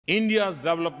India's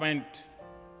development,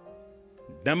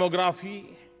 demography,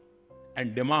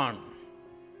 and demand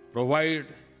provide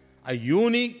a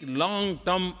unique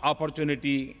long-term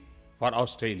opportunity for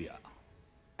Australia,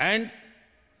 and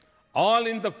all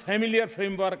in the familiar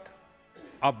framework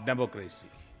of democracy.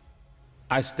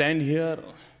 I stand here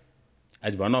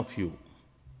as one of you,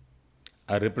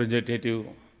 a representative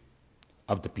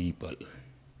of the people.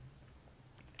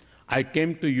 I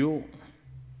came to you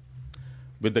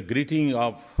with the greeting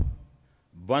of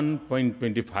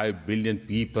 1.25 billion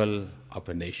people of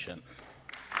a nation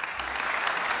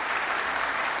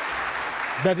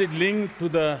that is linked to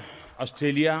the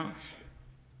Australia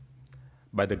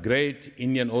by the great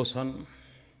Indian Ocean,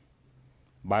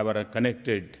 by our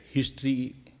connected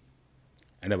history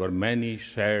and our many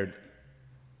shared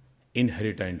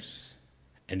inheritance,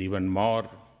 and even more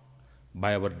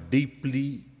by our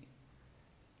deeply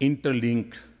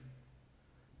interlinked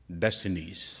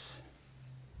destinies.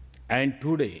 And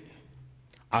today,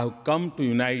 I have come to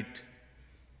unite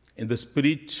in the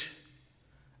spirit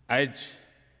as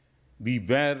we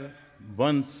were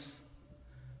once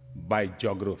by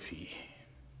geography.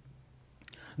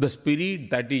 The spirit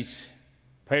that is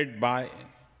fed by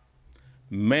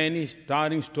many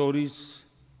stirring stories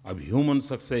of human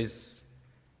success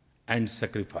and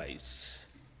sacrifice.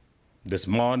 This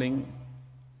morning,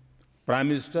 Prime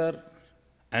Minister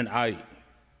and I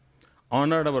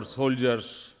honored our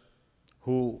soldiers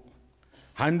who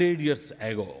 100 years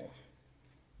ago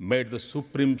made the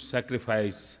supreme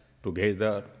sacrifice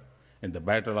together in the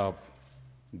Battle of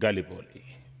Gallipoli.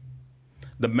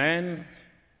 The man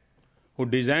who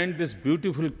designed this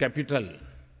beautiful capital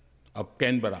of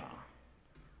Canberra,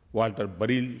 Walter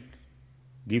Burrell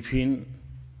Giffin,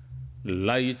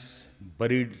 lies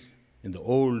buried in the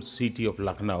old city of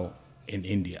Lucknow in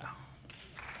India.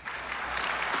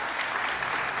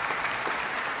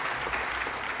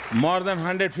 More than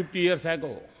 150 years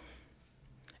ago,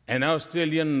 an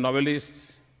Australian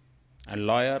novelist and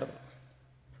lawyer,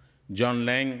 John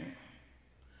Lang,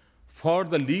 fought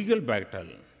the legal battle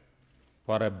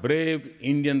for a brave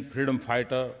Indian freedom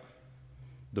fighter,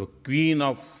 the Queen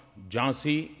of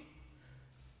Jhansi,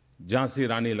 Jhansi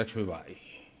Rani Lakshmibai,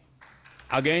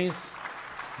 against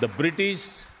the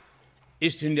British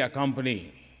East India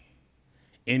Company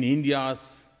in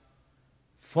India's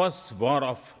first war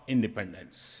of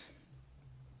independence.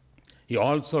 He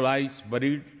also lies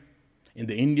buried in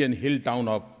the Indian hill town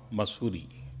of Mussoorie.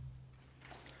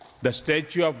 The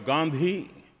statue of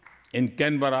Gandhi in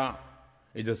Canberra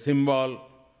is a symbol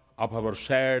of our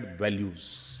shared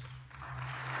values.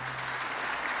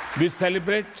 We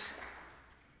celebrate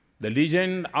the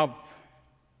legend of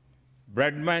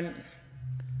Bradman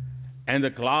and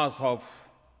the class of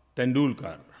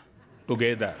Tendulkar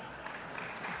together.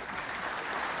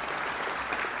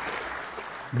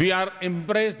 We are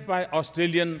impressed by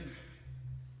Australian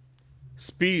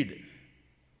speed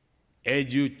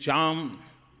as you charmed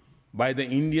by the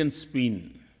Indian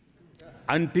spin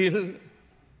until,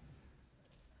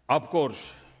 of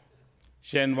course,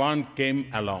 Shenwan came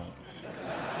along.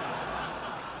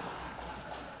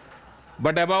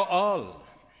 But above all,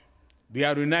 we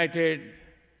are united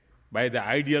by the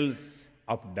ideals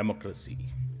of democracy.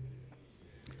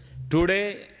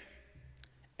 Today,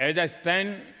 as I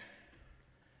stand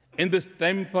in this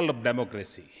temple of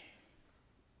democracy,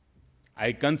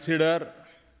 I consider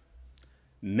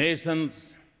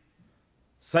nations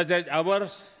such as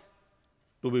ours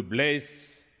to be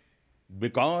blessed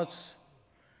because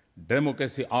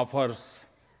democracy offers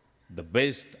the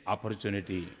best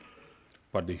opportunity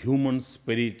for the human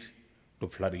spirit to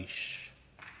flourish.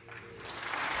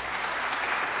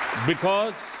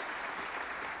 Because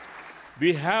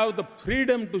we have the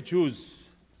freedom to choose,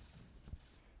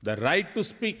 the right to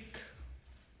speak,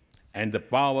 and the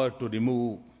power to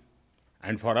remove.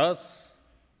 And for us,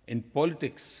 in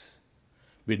politics,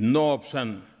 with no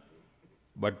option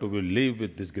but to live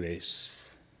with this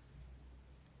grace.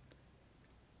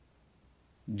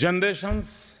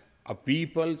 Generations of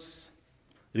peoples,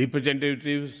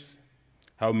 representatives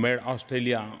have made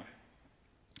Australia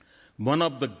one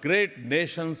of the great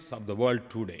nations of the world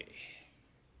today.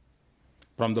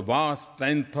 From the vast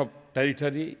strength of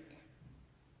territory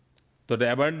to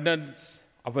the abundance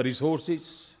of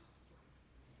resources,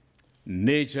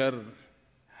 nature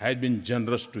has been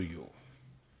generous to you.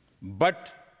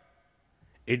 But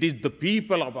it is the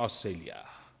people of Australia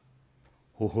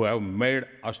who have made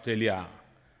Australia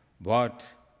what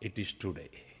it is today.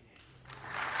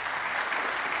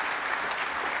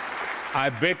 I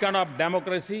beckon of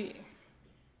democracy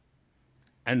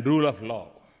and rule of law,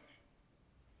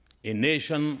 a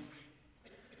nation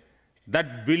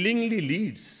that willingly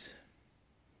leads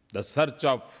the search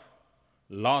of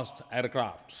lost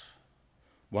aircraft,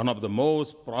 one of the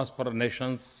most prosperous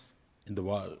nations in the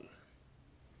world,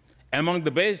 among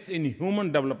the best in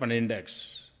Human Development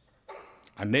Index,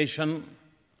 a nation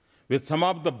with some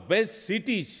of the best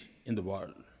cities in the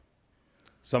world,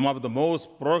 some of the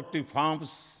most productive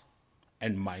farms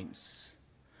and mines,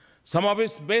 some of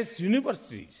its best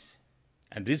universities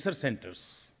and research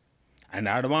centers, an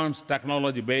advanced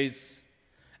technology base,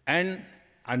 and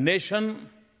a nation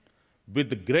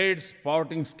with great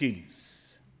sporting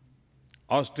skills.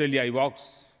 Australia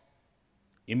evokes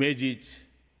images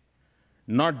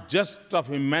not just of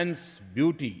immense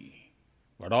beauty,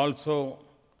 but also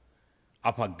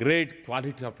of a great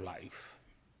quality of life.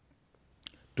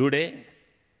 Today,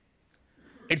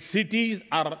 its cities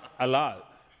are alive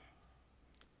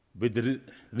with the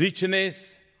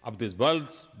richness of this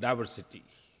world's diversity,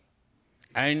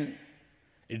 and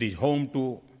it is home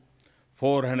to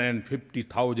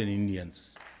 450,000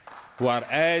 Indians who are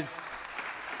as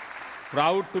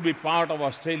proud to be part of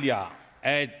Australia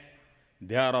as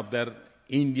they are of their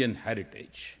Indian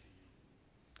heritage.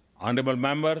 Honorable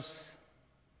members,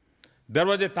 there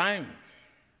was a time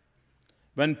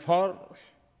when for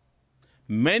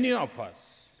many of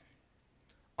us,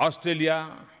 Australia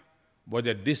was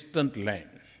a distant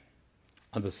land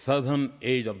on the southern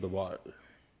edge of the world.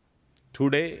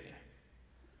 Today,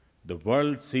 the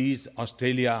world sees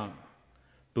Australia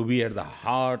to be at the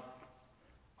heart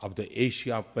of the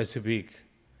Asia-Pacific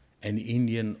and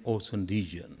Indian Ocean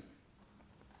region.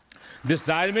 This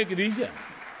dynamic region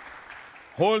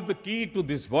holds the key to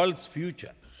this world's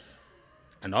future,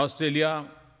 and Australia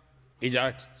is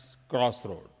at its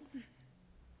crossroad.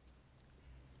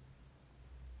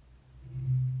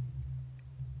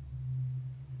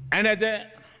 And as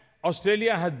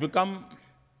Australia has become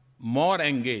more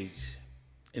engaged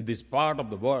in this part of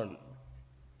the world,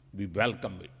 we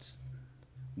welcome its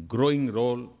growing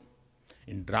role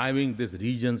in driving this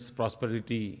region's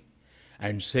prosperity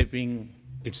and shaping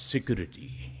its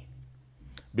security.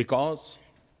 Because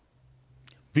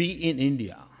we in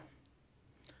India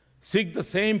seek the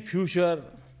same future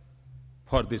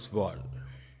for this world.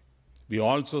 We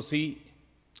also see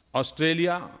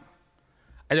Australia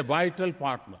as a vital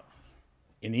partner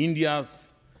in India's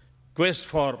quest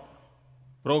for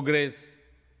progress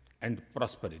and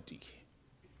prosperity.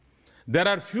 There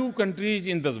are few countries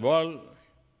in this world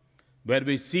where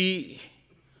we see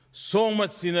so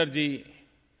much synergy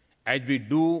as we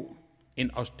do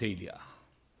in Australia.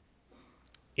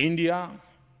 India,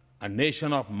 a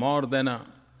nation of more than 1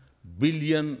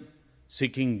 billion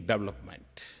seeking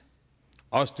development.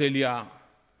 Australia,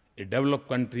 a developed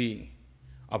country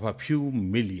of a few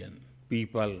million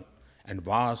people and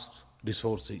vast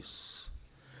resources.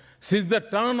 Since the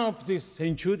turn of this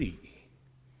century,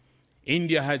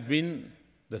 India has been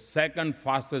the second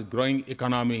fastest growing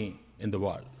economy in the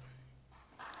world.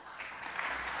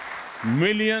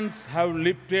 Millions have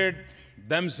lifted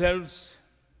themselves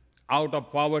out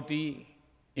of poverty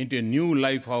into a new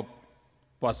life of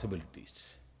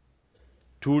possibilities.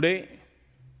 Today,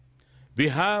 we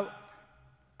have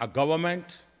a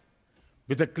government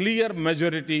with a clear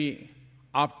majority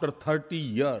after 30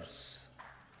 years.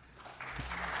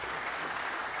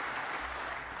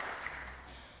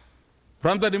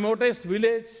 From the remotest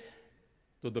village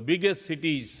to the biggest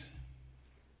cities,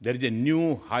 there is a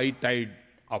new high tide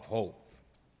of hope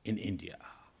in India,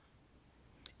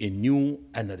 a new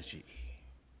energy.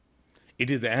 It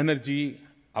is the energy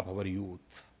of our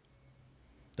youth.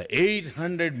 The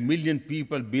 800 million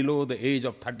people below the age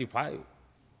of 35,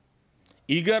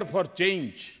 eager for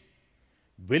change,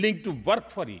 willing to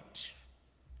work for it,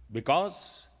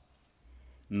 because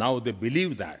now they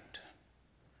believe that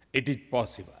it is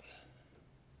possible,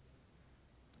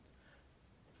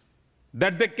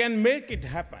 that they can make it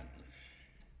happen.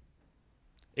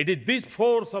 It is this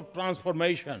force of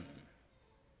transformation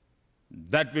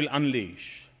that will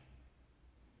unleash.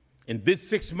 In these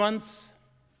 6 months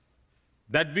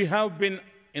that we have been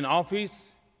in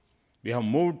office, we have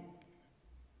moved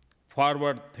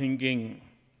forward thinking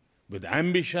with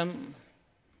ambition,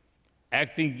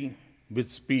 acting with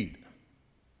speed,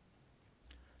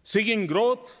 seeking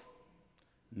growth,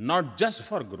 not just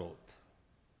for growth,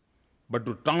 but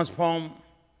to transform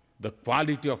the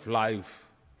quality of life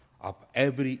of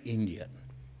every Indian.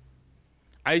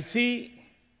 I see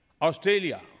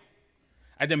Australia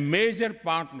as a major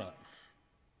partner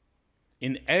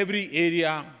in every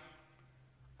area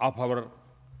of our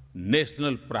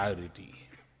national priority,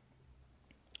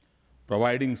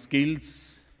 providing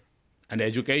skills and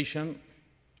education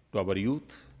to our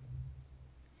youth,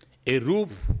 a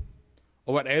roof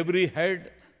over every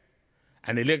head,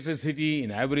 and electricity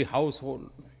in every household,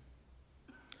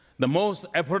 the most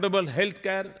affordable health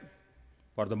care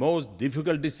for the most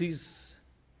difficult disease,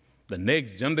 the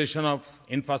next generation of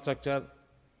infrastructure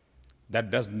that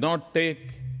does not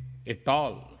take a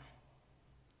toll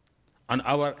on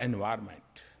our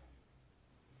environment,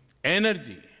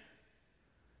 energy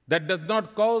that does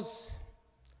not cause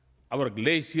our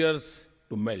glaciers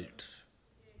to melt,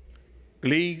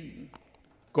 clean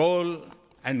coal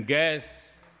and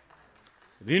gas,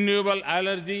 renewable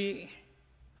energy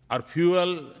or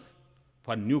fuel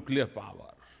for nuclear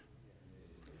power,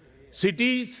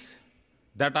 cities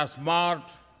that are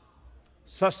smart,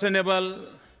 sustainable,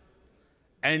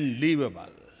 and livable,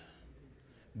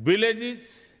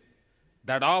 villages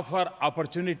that offer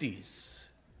opportunities,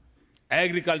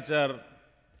 agriculture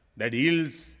that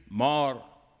yields more,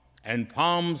 and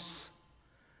farms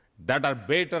that are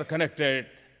better connected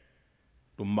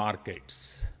to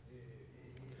markets,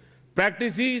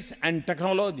 practices and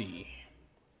technology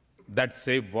that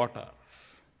save water.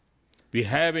 We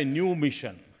have a new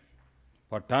mission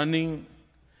for turning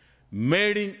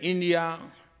Made in India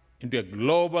into a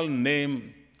global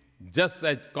name, just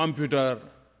as computer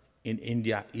in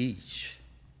India is.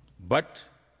 But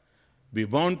we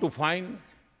want to find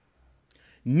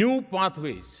new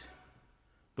pathways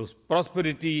to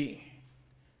prosperity,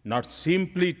 not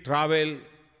simply travel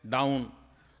down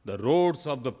the roads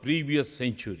of the previous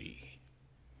century.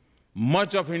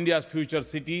 Much of India's future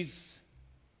cities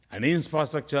and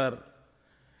infrastructure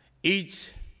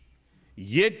is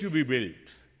yet to be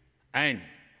built, and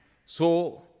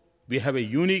so we have a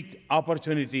unique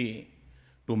opportunity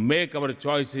to make our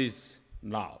choices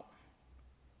now.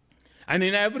 And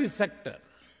in every sector,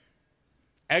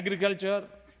 agriculture,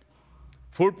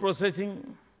 food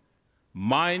processing,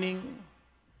 mining,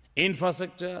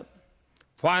 infrastructure,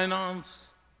 finance,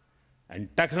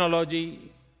 and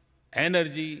technology,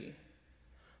 energy,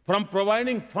 from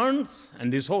providing funds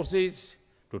and resources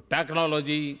to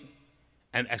technology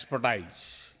and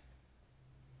expertise.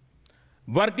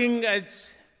 Working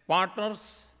as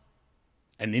partners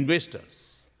and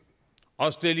investors,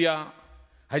 Australia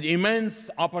has immense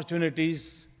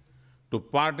opportunities to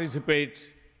participate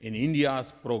in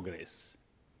India's progress.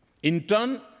 In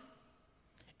turn,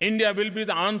 India will be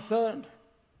the answer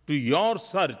to your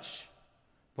search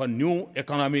for new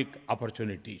economic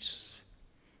opportunities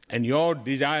and your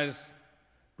desires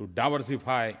to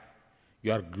diversify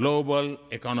your global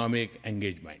economic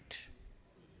engagement.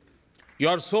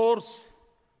 Your source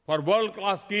for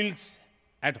world-class skills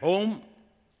at home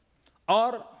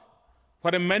or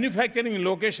for a manufacturing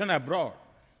location abroad.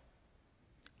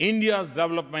 India's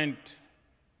development,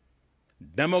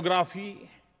 demography,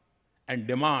 and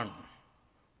demand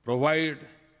provide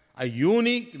a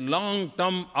unique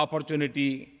long-term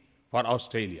opportunity for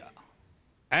Australia,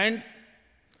 and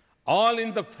all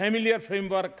in the familiar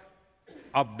framework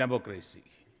of democracy.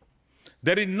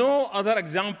 There is no other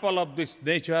example of this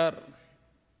nature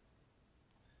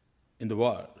in the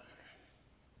world.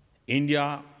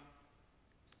 Indian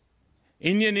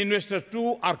investors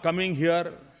too are coming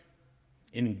here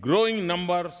in growing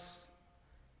numbers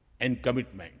and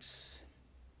commitments.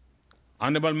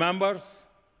 Honorable members,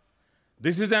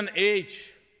 this is an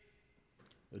age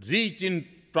rich in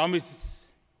promises,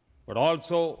 but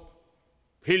also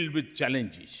filled with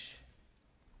challenges.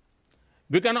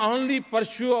 We can only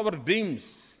pursue our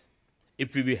dreams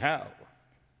if we have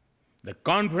the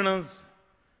confidence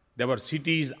that our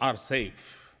cities are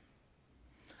safe,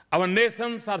 our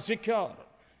nations are secure,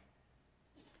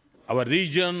 our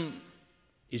region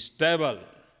is stable,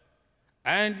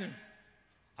 and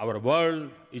our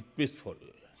world is peaceful.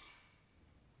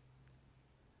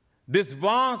 This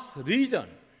vast region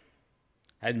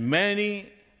has many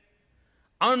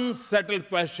unsettled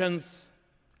questions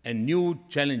and new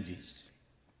challenges.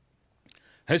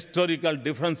 Historical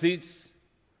differences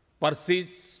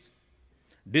persist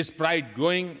despite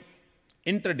growing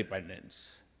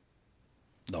interdependence.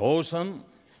 The ocean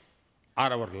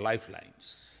are our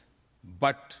lifelines,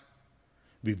 but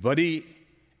we worry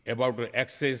about the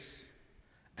access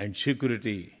and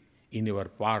security in our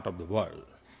part of the world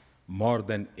more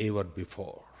than ever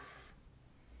before.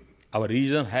 Our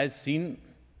region has seen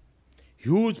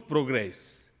huge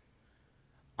progress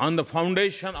on the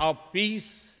foundation of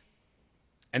peace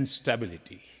and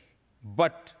stability,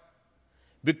 but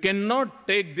we cannot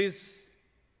take this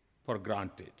for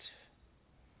granted.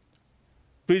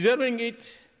 Preserving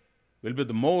it will be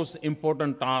the most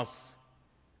important task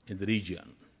in the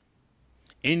region.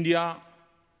 India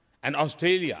and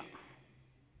Australia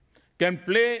can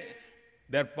play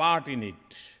their part in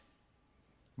it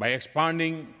by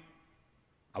expanding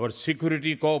our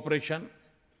security cooperation,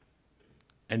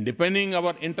 and deepening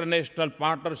our international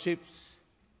partnerships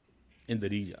in the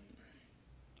region.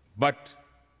 But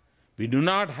we do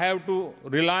not have to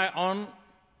rely on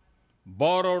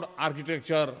borrowed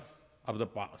architecture of the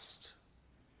past.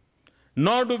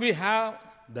 Nor do we have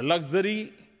the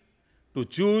luxury to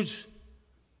choose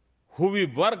who we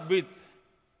work with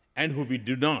and who we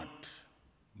do not.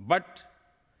 But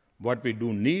what we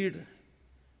do need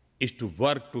is to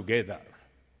work together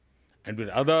and with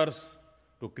others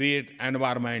to create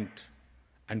environment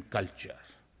and culture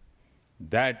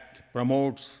that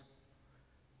promotes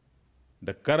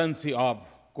the currency of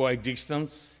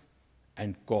coexistence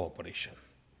and cooperation,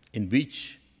 in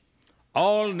which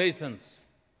all nations,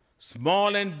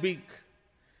 small and big,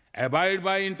 abide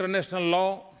by international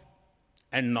law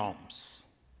and norms.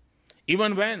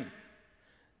 Even when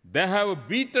they have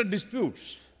bitter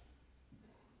disputes,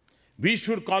 we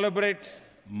should collaborate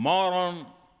more on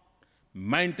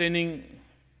maintaining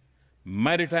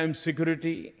maritime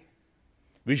security.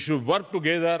 We should work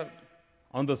together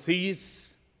on the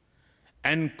seas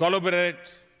and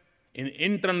collaborate in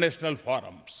international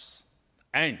forums.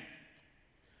 And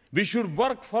we should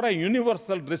work for a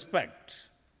universal respect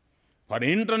for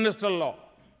international law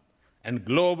and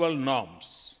global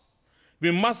norms.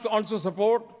 We must also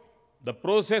support the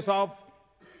process of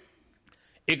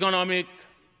economic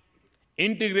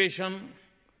integration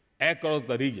across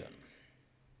the region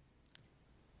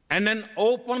and an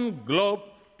open globe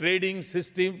trading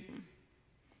system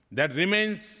that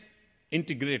remains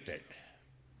integrated.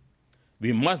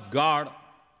 We must guard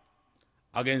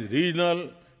against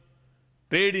regional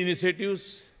trade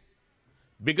initiatives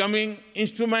becoming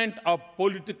instrument of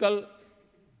political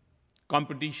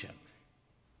competition.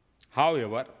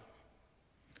 However,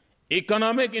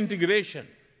 economic integration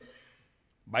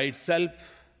by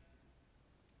itself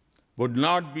would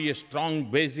not be a strong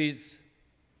basis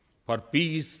for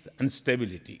peace and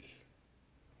stability.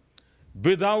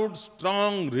 Without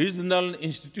strong regional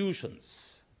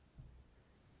institutions,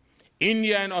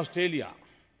 India and Australia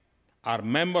are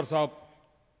members of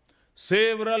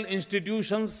several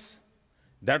institutions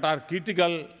that are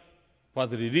critical for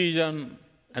the region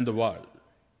and the world.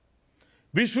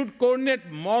 We should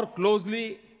coordinate more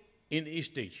closely in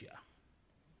East Asia.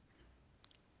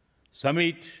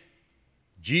 Summit,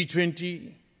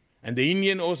 G20, and the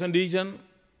Indian Ocean Region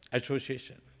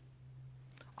Association.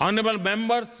 Honorable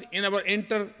members in our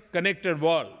interconnected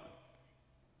world,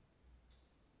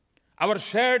 our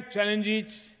shared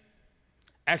challenges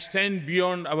extend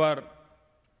beyond our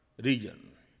region.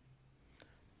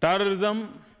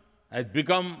 Terrorism has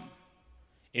become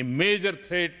a major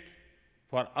threat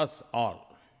for us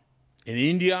all. In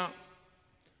India,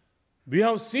 we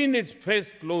have seen its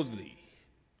face closely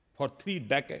for 3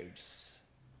 decades,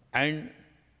 and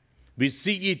we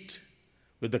see it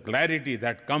with the clarity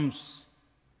that comes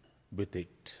with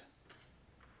it.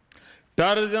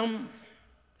 Terrorism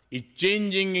is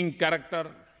changing in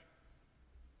character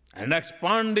and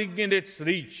expanding in its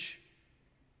reach.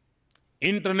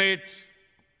 Internet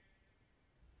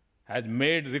has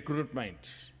made recruitment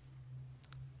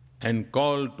and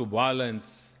call to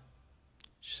violence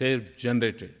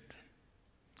self-generated.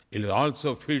 It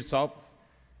also feeds off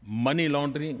money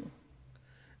laundering,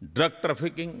 drug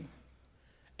trafficking,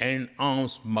 and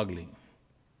arms smuggling.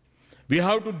 We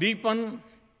have to deepen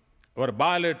our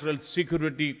bilateral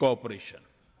security cooperation,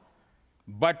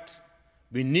 but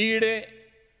we need a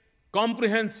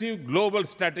comprehensive global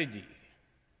strategy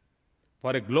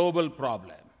for a global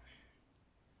problem.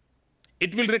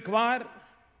 It will require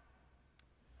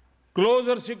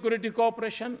closer security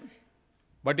cooperation,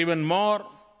 but even more,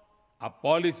 a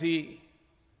policy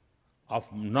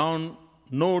of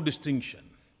no distinction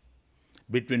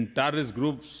between terrorist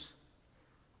groups,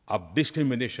 of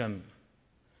discrimination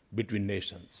between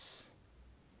nations.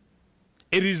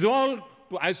 A resolve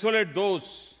to isolate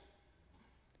those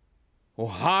who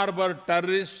harbor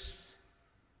terrorists,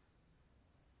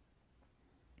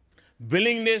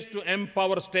 willingness to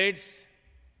empower states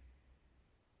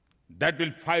that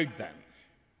will fight them,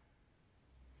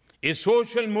 a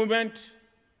social movement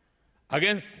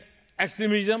against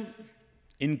extremism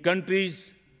in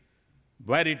countries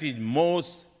where it is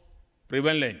most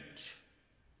prevalent,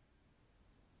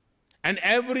 and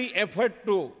every effort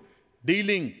to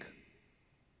de-link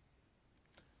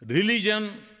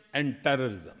religion and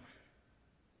terrorism.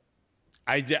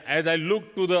 As I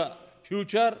look to the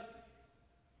future,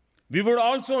 we would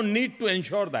also need to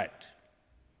ensure that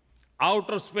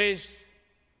outer space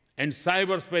and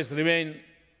cyberspace remain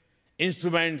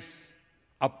instruments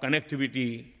of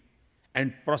connectivity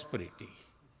and prosperity,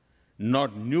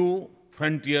 not new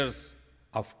frontiers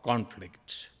of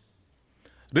conflict.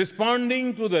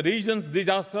 responding to the region's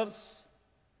disasters,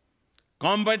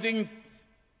 combating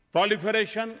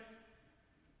proliferation,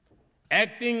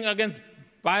 acting against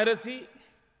piracy,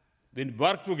 we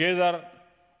work together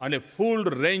on a full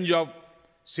range of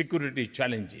security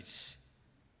challenges.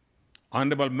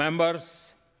 Honorable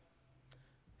members,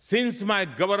 since my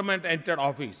government entered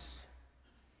office,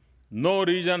 no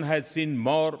region has seen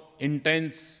more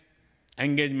intense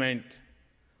engagement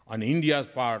on India's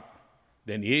part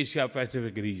than the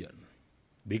Asia-Pacific region,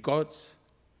 because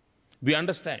we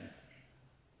understand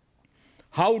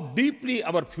how deeply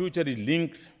our future is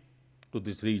linked to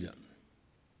this region.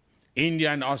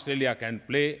 India and Australia can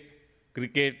play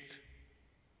cricket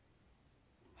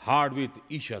hard with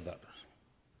each other,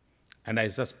 and I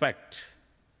suspect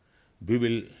we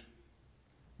will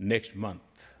next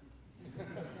month.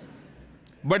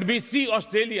 But we see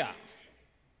Australia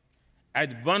as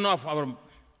one of our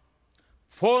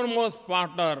foremost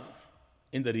partners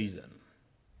in the region.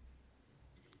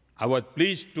 I was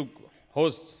pleased to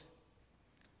host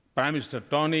Prime Minister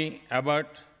Tony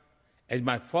Abbott as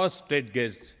my first state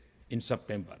guest in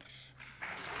September.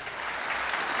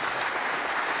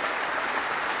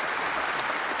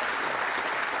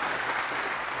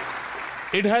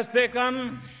 It has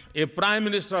taken a Prime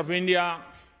Minister of India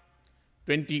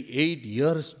 28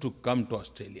 years to come to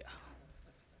Australia.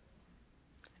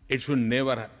 It should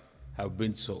never have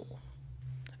been so.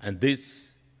 And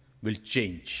this will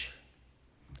change.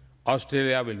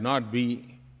 Australia will not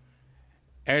be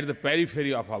at the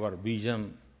periphery of our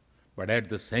vision, but at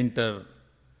the center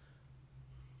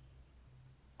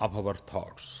of our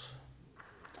thoughts.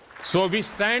 So we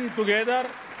stand together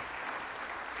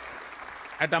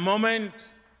at a moment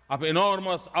of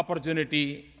enormous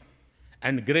opportunity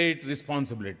and great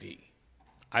responsibility.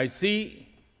 I see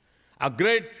a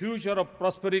great future of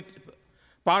prosperity,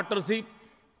 partnership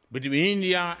between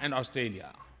India and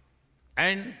Australia,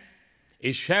 and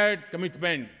a shared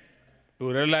commitment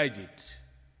to realize it.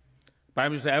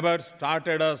 Prime Minister Abbott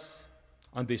started us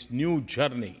on this new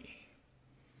journey.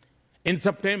 In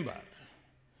September,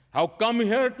 I've come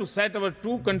here to set our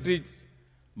two countries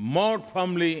more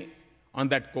firmly on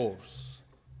that course.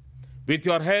 With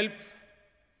your help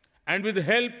and with the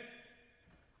help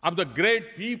of the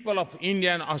great people of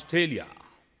India and Australia,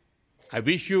 I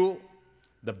wish you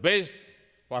the best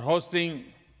for hosting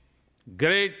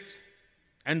great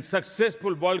and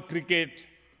successful world cricket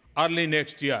early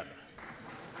next year.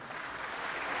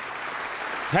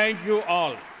 Thank you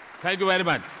all. Thank you very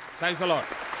much. Thanks a lot.